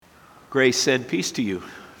Grace and peace to you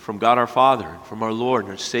from God our Father, from our Lord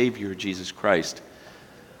and our Savior, Jesus Christ.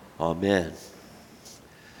 Amen.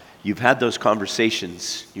 You've had those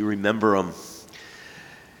conversations. You remember them.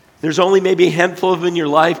 There's only maybe a handful of them in your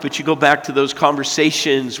life, but you go back to those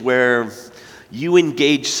conversations where you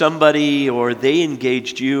engaged somebody or they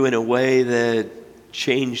engaged you in a way that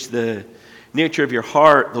changed the nature of your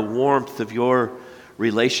heart, the warmth of your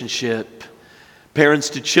relationship. Parents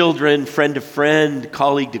to children, friend to friend,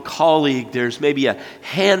 colleague to colleague. There's maybe a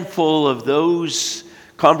handful of those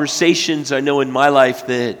conversations I know in my life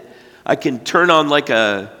that I can turn on like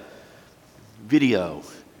a video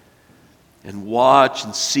and watch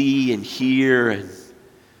and see and hear and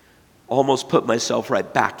almost put myself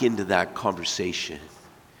right back into that conversation.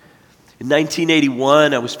 In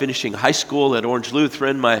 1981, I was finishing high school at Orange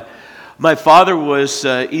Lutheran. My father was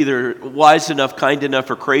either wise enough, kind enough,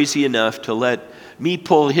 or crazy enough to let me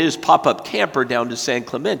pull his pop-up camper down to San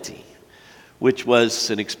Clemente, which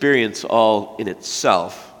was an experience all in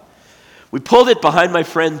itself. We pulled it behind my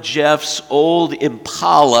friend Jeff's old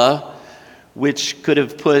Impala, which could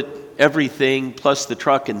have put everything plus the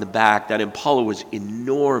truck in the back. That Impala was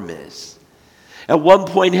enormous. At one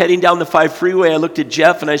point, heading down the 5 freeway, I looked at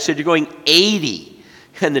Jeff and I said, "You're going 80."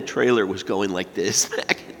 And the trailer was going like this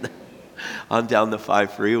on down the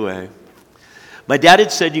 5 freeway. My dad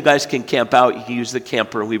had said, "You guys can camp out. You can use the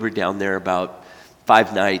camper." And we were down there about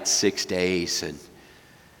 5 nights, 6 days. And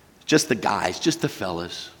just the guys, just the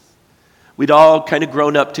fellas. We'd all kind of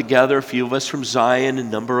grown up together, a few of us from Zion, a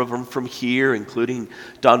number of them from here, including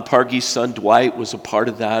Don Pargy's son Dwight was a part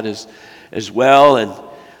of that as well. And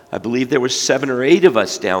I believe there were 7 or 8 of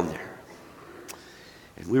us down there.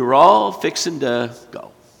 And we were all fixing to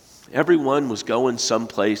go. Everyone was going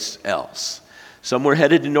someplace else. Some were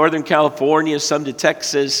headed to Northern California, some to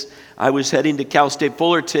Texas. I was heading to Cal State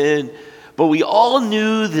Fullerton. But we all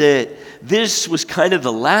knew that this was kind of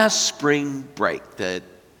the last spring break, that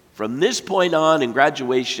from this point on in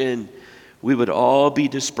graduation, we would all be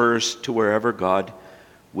dispersed to wherever God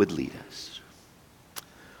would lead us.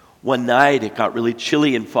 One night, it got really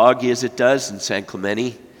chilly and foggy as it does in San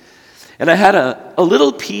Clemente. And I had a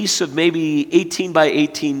little piece of maybe 18 by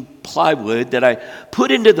 18 plywood that I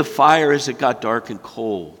put into the fire as it got dark and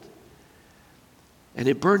cold. And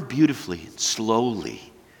it burned beautifully and slowly.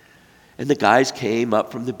 And the guys came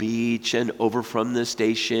up from the beach and over from the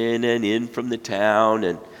station and in from the town,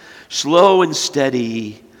 and slow and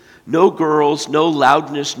steady, no girls, no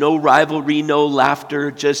loudness, no rivalry, no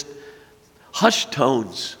laughter, just hushed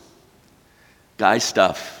tones. Guy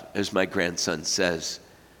stuff, as my grandson says.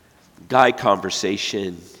 Guy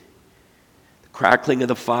conversation, the crackling of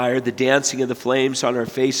the fire, the dancing of the flames on our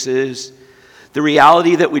faces, the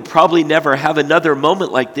reality that we'd probably never have another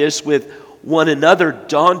moment like this with one another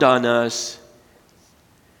dawned on us.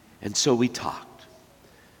 And so we talked.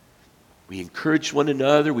 We encouraged one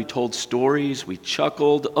another, we told stories, we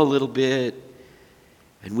chuckled a little bit,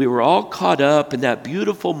 and we were all caught up in that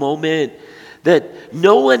beautiful moment that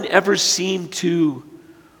no one ever seemed to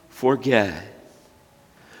forget.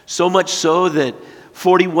 So much so that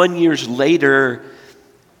 41 years later,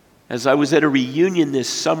 as I was at a reunion this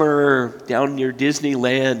summer down near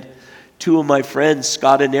Disneyland, 2 of my friends,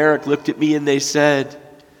 Scott and Eric, looked at me and they said,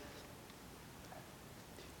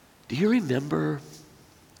 "Do you remember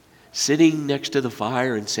sitting next to the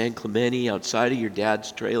fire in San Clemente outside of your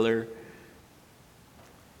dad's trailer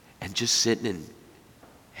and just sitting and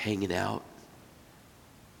hanging out?"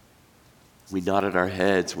 We nodded our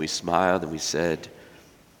heads, we smiled, and we said,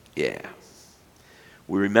 "Yeah."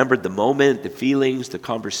 We remembered the moment, the feelings, the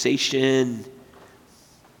conversation.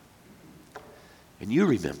 And you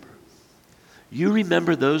remember. You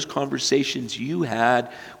remember those conversations you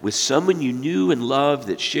had with someone you knew and loved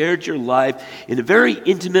that shared your life in a very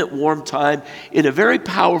intimate, warm time, in a very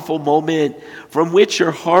powerful moment from which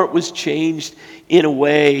your heart was changed in a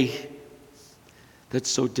way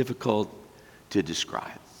that's so difficult to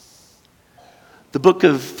describe. The book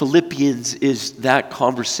of Philippians is that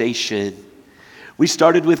conversation. We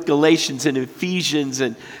started with Galatians and Ephesians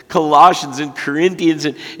and Colossians and Corinthians,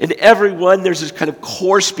 and every one there's this kind of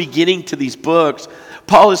course beginning to these books.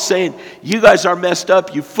 Paul is saying, "You guys are messed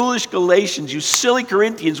up, you foolish Galatians, you silly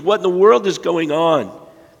Corinthians, what in the world is going on?"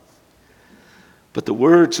 But the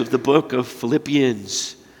words of the book of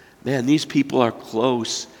Philippians, man, these people are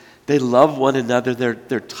close. They love one another,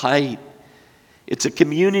 they're tight. It's a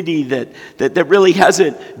community that really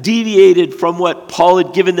hasn't deviated from what Paul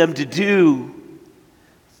had given them to do.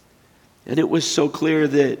 And it was so clear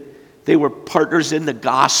that they were partners in the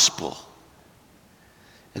gospel.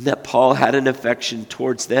 And that Paul had an affection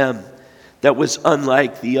towards them that was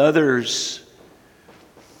unlike the others.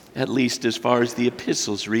 at least as far as the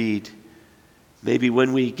epistles read. Maybe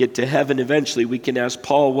when we get to heaven eventually, we can ask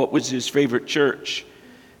Paul what was his favorite church.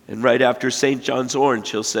 And right after St. John's Orange,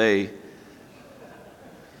 he'll say,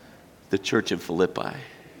 the church in Philippi.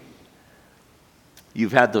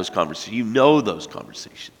 You've had those conversations. You know those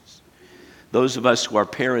conversations. Those of us who are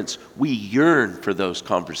parents, we yearn for those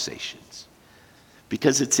conversations.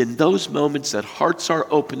 Because it's in those moments that hearts are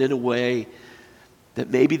open in a way that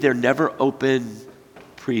maybe they're never open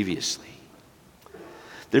previously.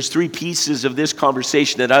 There's 3 pieces of this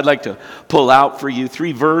conversation that I'd like to pull out for you.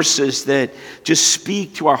 3 verses that just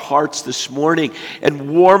speak to our hearts this morning and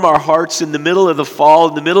warm our hearts in the middle of the fall,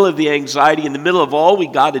 in the middle of the anxiety, in the middle of all we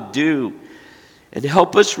got to do. And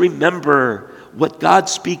help us remember what God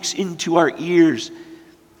speaks into our ears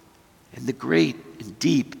and the great and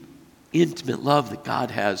deep, intimate love that God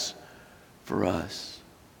has for us.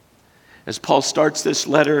 As Paul starts this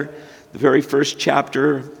letter, the very first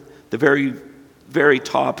chapter, the very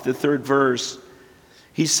top, the 3rd verse,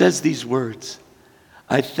 he says these words,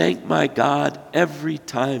 I thank my God every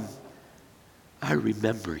time I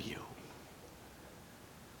remember you.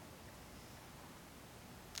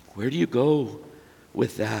 Where do you go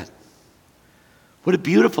with that? What a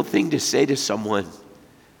beautiful thing to say to someone.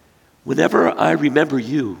 Whenever I remember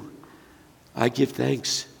you, I give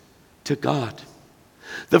thanks to God.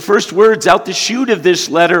 The first words out the chute of this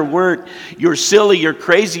letter weren't, you're silly, you're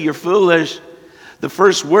crazy, you're foolish. The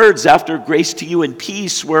first words after grace to you and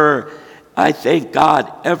peace were, I thank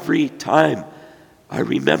God every time I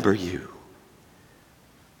remember you.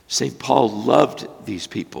 St. Paul loved these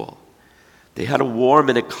people. They had a warm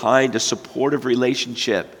and a kind, a supportive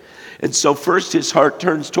relationship. And so first his heart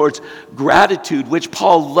turns towards gratitude, which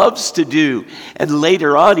Paul loves to do. And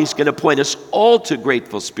later on he's going to point us all to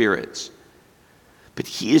grateful spirits. But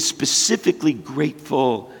he is specifically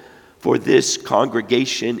grateful for this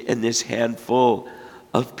congregation and this handful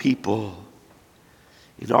of people.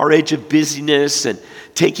 In our age of busyness and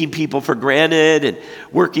taking people for granted and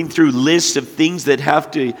working through lists of things that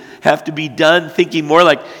have to be done, thinking more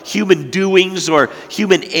like human doings or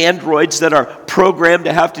human androids that are programmed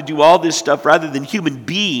to have to do all this stuff rather than human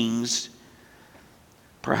beings,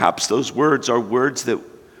 perhaps those words are words that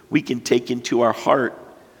we can take into our heart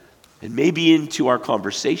and maybe into our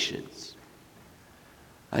conversations.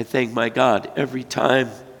 I thank my God every time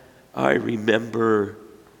I remember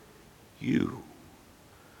you.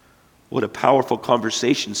 What a powerful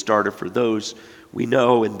conversation starter for those we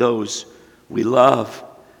know and those we love.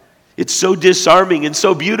 It's so disarming and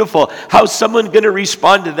so beautiful. How's someone going to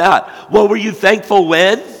respond to that? Well, were you thankful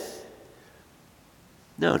when?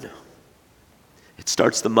 No. It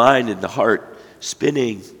starts the mind and the heart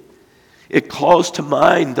spinning. It calls to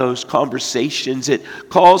mind those conversations. It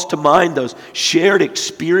calls to mind those shared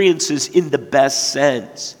experiences in the best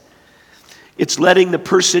sense. It's letting the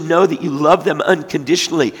person know that you love them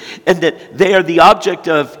unconditionally and that they are the object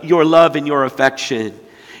of your love and your affection.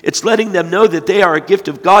 It's letting them know that they are a gift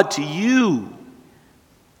of God to you.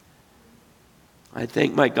 I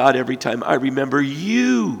thank my God every time I remember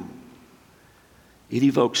you. It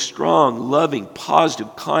evokes strong, loving,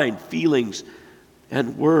 positive, kind feelings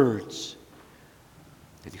and words.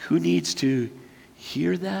 And who needs to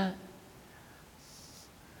hear that?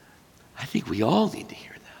 I think we all need to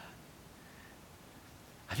hear that.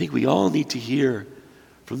 I think we all need to hear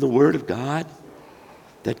from the Word of God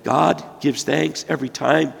that God gives thanks every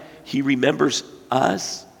time He remembers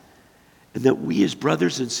us, and that we as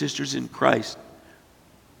brothers and sisters in Christ,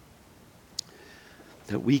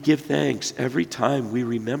 that we give thanks every time we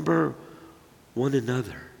remember one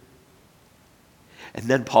another. And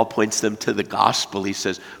then Paul points them to the gospel. He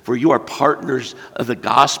says, for you are partners of the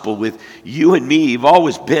gospel with you and me. You've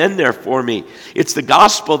always been there for me. It's the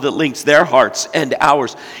gospel that links their hearts and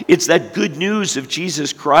ours. It's that good news of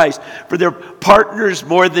Jesus Christ. For they're partners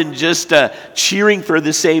more than just cheering for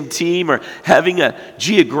the same team or having a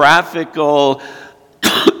geographical,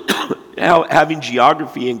 having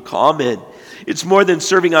geography in common. It's more than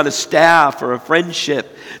serving on a staff or a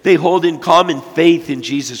friendship. They hold in common faith in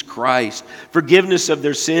Jesus Christ, forgiveness of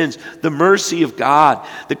their sins, the mercy of God,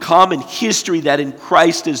 the common history that in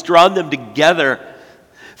Christ has drawn them together.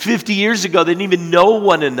 50 years ago, they didn't even know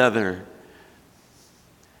one another.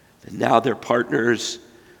 And now they're partners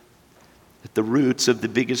at the roots of the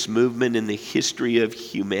biggest movement in the history of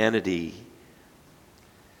humanity.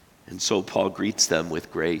 And so Paul greets them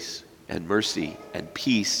with grace and mercy and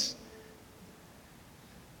peace.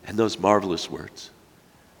 And those marvelous words,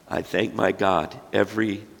 I thank my God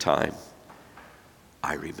every time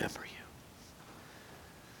I remember you.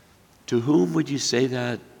 To whom would you say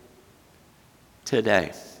that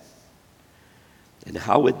today? And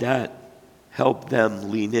how would that help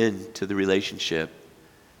them lean into the relationship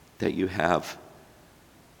that you have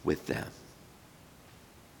with them?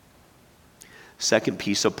 Second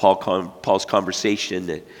piece of Paul's conversation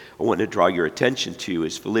that I want to draw your attention to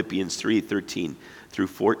is Philippians 3:13 through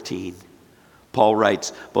 14. Paul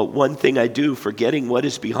writes, "But one thing I do, forgetting what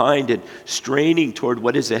is behind and straining toward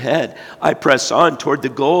what is ahead, I press on toward the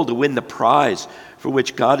goal to win the prize for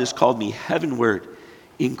which God has called me heavenward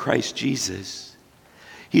in Christ Jesus."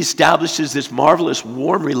 He establishes this marvelous,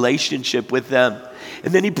 warm relationship with them.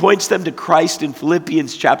 And then he points them to Christ in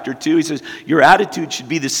Philippians chapter 2. He says, your attitude should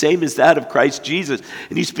be the same as that of Christ Jesus.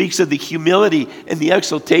 And he speaks of the humility and the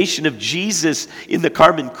exaltation of Jesus in the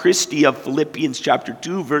Carmen Christi of Philippians chapter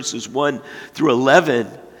 2, verses 1 through 11.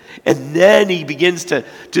 And then he begins to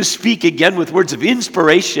speak again with words of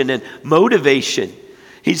inspiration and motivation.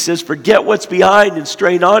 He says, forget what's behind and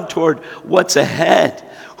strain on toward what's ahead.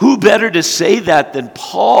 Who better to say that than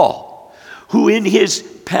Paul, who in his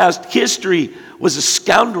past history was a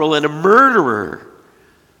scoundrel and a murderer.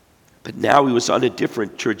 But now he was on a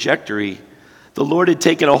different trajectory. The Lord had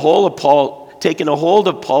taken a hold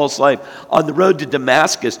of Paul's life on the road to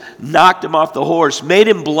Damascus, knocked him off the horse, made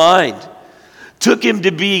him blind, took him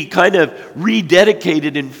to be kind of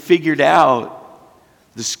rededicated and figured out.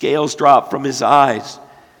 The scales dropped from his eyes.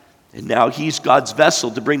 And now he's God's vessel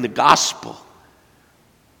to bring the gospel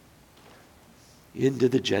into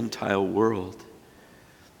the Gentile world.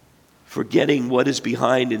 Forgetting what is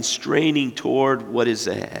behind and straining toward what is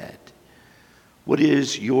ahead. What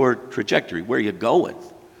is your trajectory? Where are you going?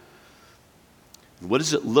 What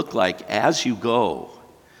does it look like as you go?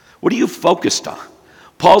 What are you focused on?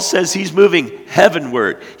 Paul says he's moving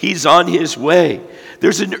heavenward. He's on his way.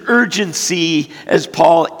 There's an urgency as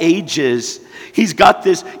Paul ages. He's got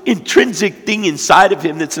this intrinsic thing inside of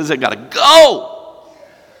him that says, I got to go.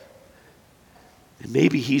 And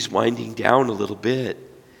maybe he's winding down a little bit.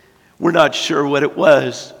 We're not sure what it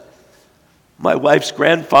was. My wife's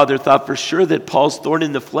grandfather thought for sure that Paul's thorn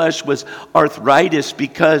in the flesh was arthritis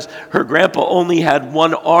because her grandpa only had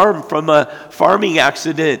one arm from a farming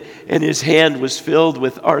accident and his hand was filled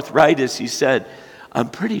with arthritis. He said, I'm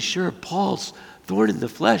pretty sure Paul's thorn in the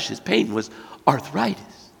flesh, his pain was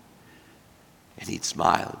arthritis. And he'd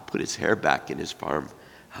smile and put his hair back in his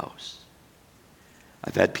farmhouse.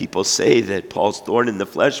 I've had people say that Paul's thorn in the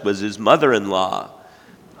flesh was his mother-in-law.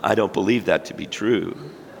 I don't believe that to be true.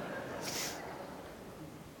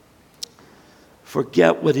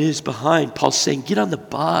 Forget what is behind. Paul's saying, get on the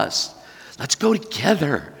bus. Let's go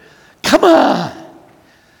together. Come on.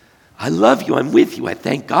 I love you. I'm with you. I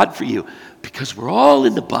thank God for you because we're all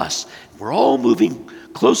in the bus. We're all moving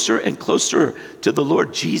closer and closer to the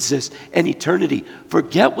Lord Jesus and eternity.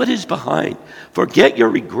 Forget what is behind. Forget your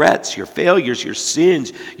regrets, your failures, your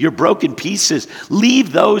sins, your broken pieces.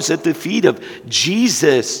 Leave those at the feet of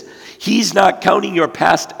Jesus. He's not counting your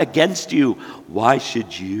past against you. Why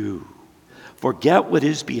should you? Forget what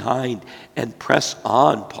is behind and press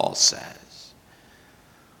on, Paul says.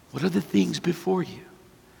 What are the things before you?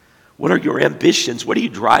 What are your ambitions? What are you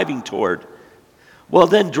driving toward? Well,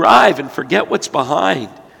 then drive and forget what's behind.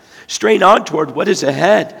 Strain on toward what is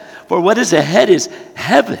ahead. For what is ahead is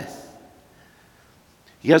heaven.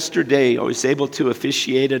 Yesterday, I was able to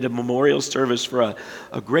officiate at a memorial service for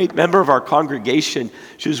a great member of our congregation.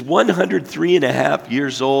 She was 103 and a half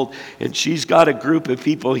years old, and she's got a group of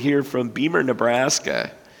people here from Beamer,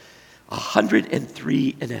 Nebraska.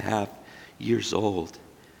 103 and a half years old.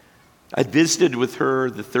 I visited with her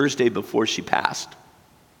the Thursday before she passed.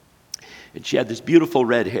 And she had this beautiful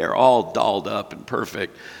red hair, all dolled up and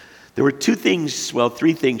perfect. There were three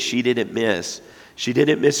things she didn't miss. She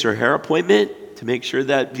didn't miss her hair appointment to make sure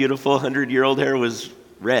that beautiful 100-year-old hair was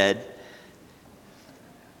red.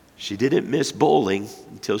 She didn't miss bowling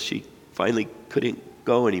until she finally couldn't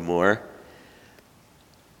go anymore.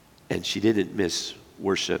 And she didn't miss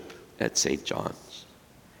worship at St. John's.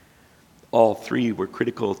 All three were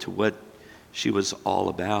critical to what she was all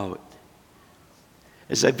about.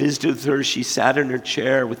 As I visited with her, she sat in her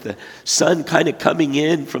chair with the sun kind of coming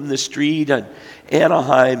in from the street on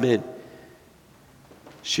Anaheim, and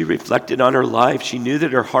she reflected on her life. She knew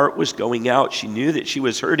that her heart was going out. She knew that she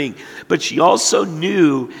was hurting, but she also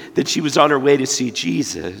knew that she was on her way to see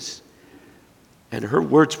Jesus. And her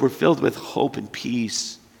words were filled with hope and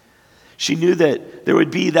peace. She knew that there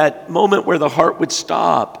would be that moment where the heart would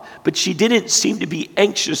stop, but she didn't seem to be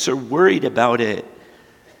anxious or worried about it.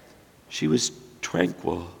 She was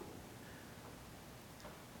tranquil.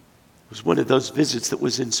 It was one of those visits that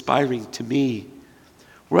was inspiring to me.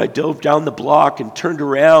 where I dove down the block and turned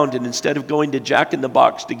around, and instead of going to Jack in the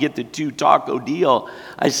Box to get the 2-taco deal,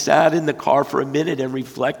 I sat in the car for a minute and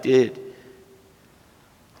reflected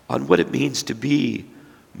on what it means to be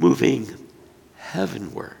moving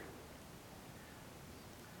heavenward.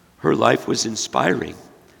 Her life was inspiring.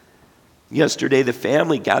 Yesterday, the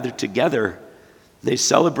family gathered together. They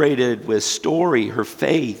celebrated with Story, her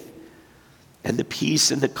faith, and the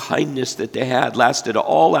peace and the kindness that they had lasted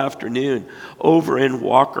all afternoon over in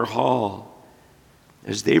Walker Hall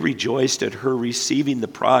as they rejoiced at her receiving the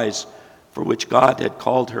prize for which God had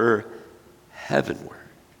called her heavenward.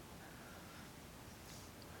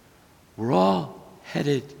 We're all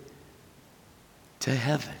headed to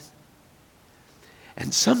heaven.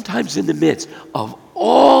 And sometimes in the midst of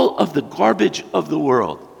all of the garbage of the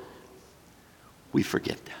world, we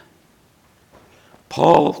forget that.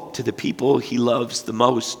 Paul, to the people he loves the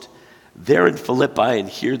most, there in Philippi and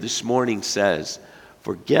here this morning says,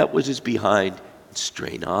 forget what is behind and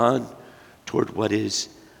strain on toward what is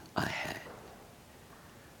ahead.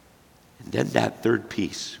 And then that third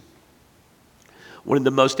piece. One of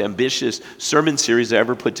the most ambitious sermon series I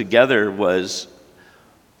ever put together was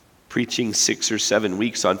preaching 6 or 7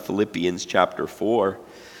 weeks on Philippians chapter 4.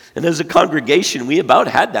 And as a congregation, we about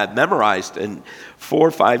had that memorized. And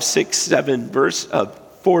 4 verses,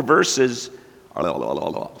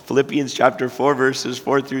 Philippians chapter 4, verses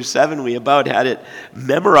 4 through 7, we about had it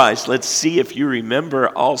memorized. Let's see if you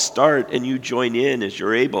remember. I'll start and you join in as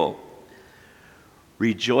you're able.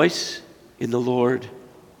 Rejoice in the Lord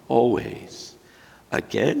always.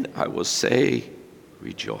 Again, I will say,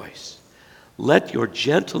 rejoice. Let your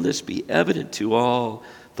gentleness be evident to all.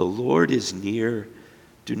 The Lord is near.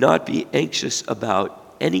 Do not be anxious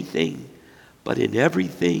about anything, but in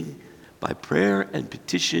everything, by prayer and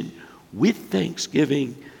petition, with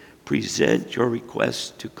thanksgiving, present your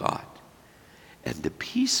requests to God. And the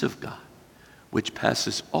peace of God, which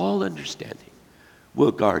passes all understanding,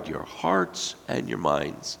 will guard your hearts and your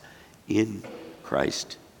minds in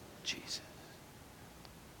Christ Jesus.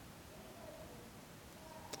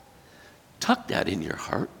 Tuck that in your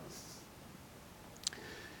heart.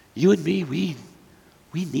 You and me, we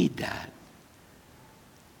need that.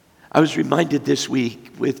 I was reminded this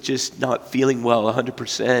week with just not feeling well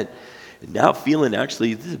 100%, and now feeling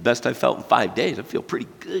actually, this is the best I felt in 5 days. I feel pretty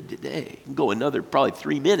good today. I can go another probably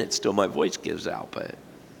 3 minutes till my voice gives out. But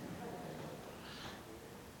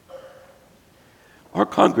our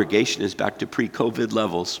congregation is back to pre-COVID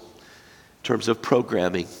levels in terms of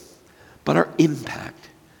programming, but our impact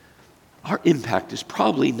has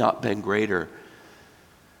probably not been greater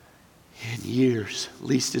in years, at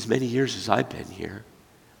least as many years as I've been here.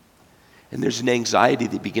 And there's an anxiety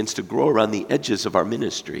that begins to grow around the edges of our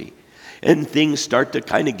ministry. And things start to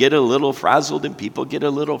kind of get a little frazzled, and people get a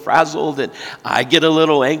little frazzled, and I get a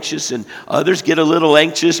little anxious, and others get a little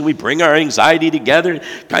anxious, and we bring our anxiety together,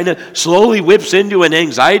 and kind of slowly whips into an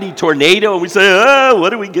anxiety tornado, and we say,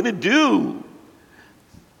 what are we going to do?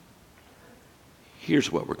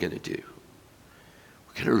 Here's what we're going to do.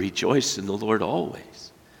 We're going to rejoice in the Lord always.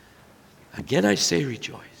 Again, I say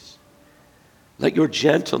rejoice. Let your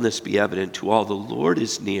gentleness be evident to all. The Lord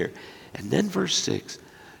is near. And then verse 6,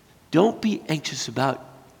 don't be anxious about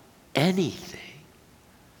anything,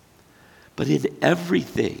 but in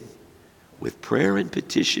everything, with prayer and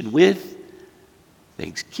petition, with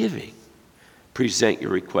thanksgiving, present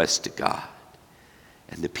your requests to God.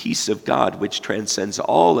 And the peace of God, which transcends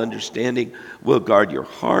all understanding, will guard your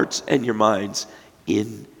hearts and your minds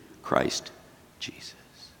in Christ Jesus.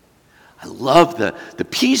 I love the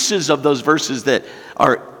pieces of those verses that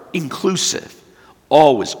are inclusive.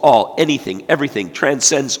 Always, all, anything, everything,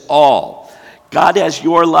 transcends all. God has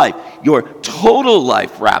your life, your total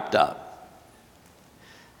life wrapped up.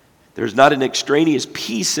 There's not an extraneous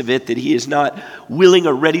piece of it that he is not willing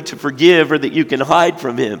or ready to forgive or that you can hide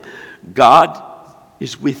from him. God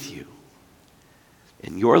is with you.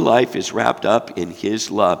 And your life is wrapped up in his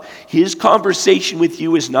love. His conversation with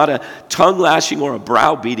you is not a tongue lashing or a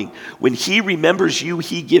brow beating. When he remembers you,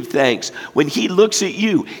 he gives thanks. When he looks at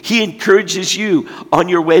you, he encourages you on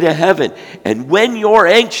your way to heaven. And when you're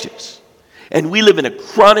anxious, and we live in a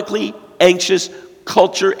chronically anxious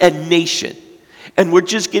culture and nation, and we're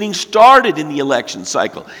just getting started in the election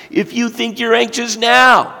cycle. If you think you're anxious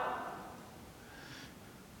now,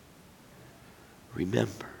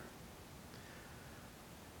 remember,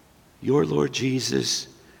 your Lord Jesus,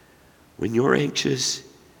 when you're anxious,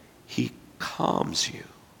 he calms you.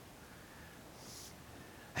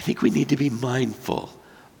 I think we need to be mindful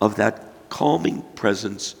of that calming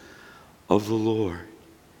presence of the Lord.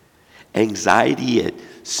 Anxiety, it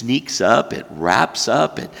sneaks up, it wraps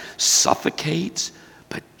up, it suffocates.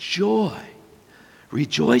 but joy.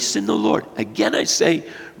 Rejoice in the Lord. Again, I say,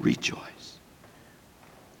 rejoice.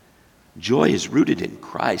 Joy is rooted in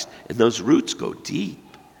Christ, and those roots go deep.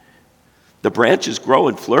 The branches grow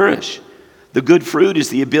and flourish. The good fruit is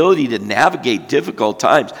the ability to navigate difficult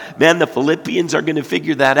times. Man, the Philippians are going to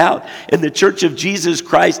figure that out. In the Church of Jesus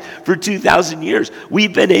Christ for 2,000 years,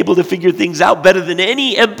 we've been able to figure things out better than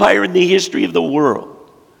any empire in the history of the world.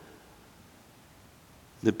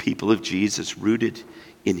 The people of Jesus rooted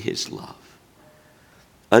in his love.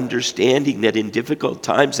 Understanding that in difficult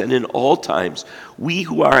times and in all times, we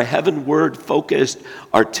who are heavenward focused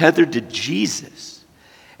are tethered to Jesus.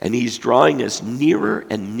 And he's drawing us nearer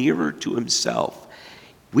and nearer to himself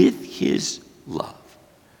with his love.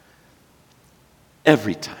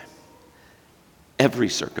 Every time, every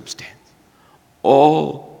circumstance,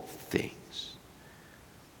 all things.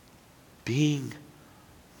 Being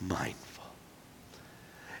mindful.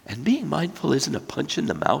 And being mindful isn't a punch in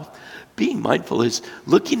the mouth. Being mindful is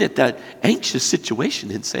looking at that anxious situation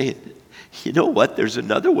and saying, you know what, there's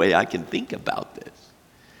another way I can think about this.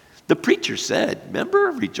 The preacher said,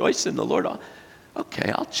 remember, rejoice in the Lord.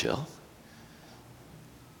 Okay, I'll chill.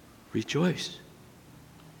 Rejoice.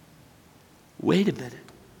 Wait a minute.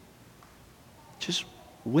 Just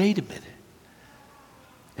wait a minute.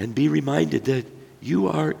 And be reminded that you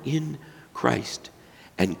are in Christ.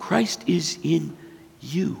 And Christ is in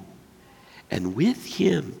you. And with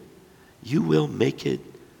him, you will make it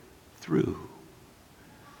through.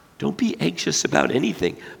 Don't be anxious about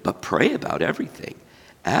anything, but pray about everything.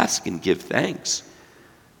 Ask and give thanks.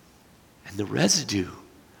 And the residue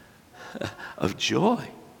of joy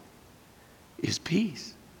is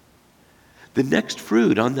peace. The next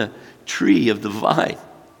fruit on the tree of the vine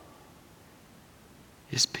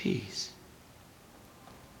is peace.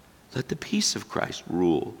 Let the peace of Christ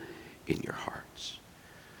rule in your hearts.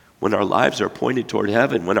 When our lives are pointed toward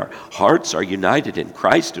heaven, when our hearts are united in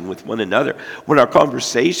Christ and with one another, when our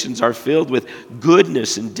conversations are filled with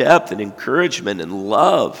goodness and depth and encouragement and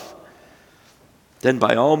love, then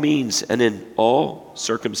by all means and in all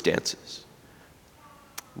circumstances,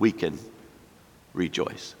 we can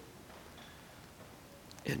rejoice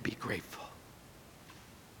and be grateful.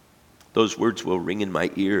 Those words will ring in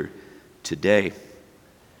my ear today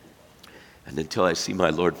and until I see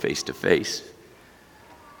my Lord face to face.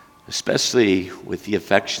 Especially with the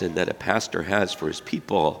affection that a pastor has for his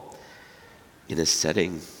people in a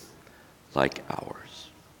setting like ours.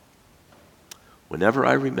 Whenever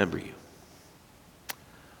I remember you,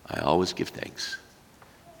 I always give thanks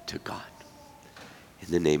to God.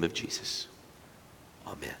 In the name of Jesus,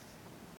 amen.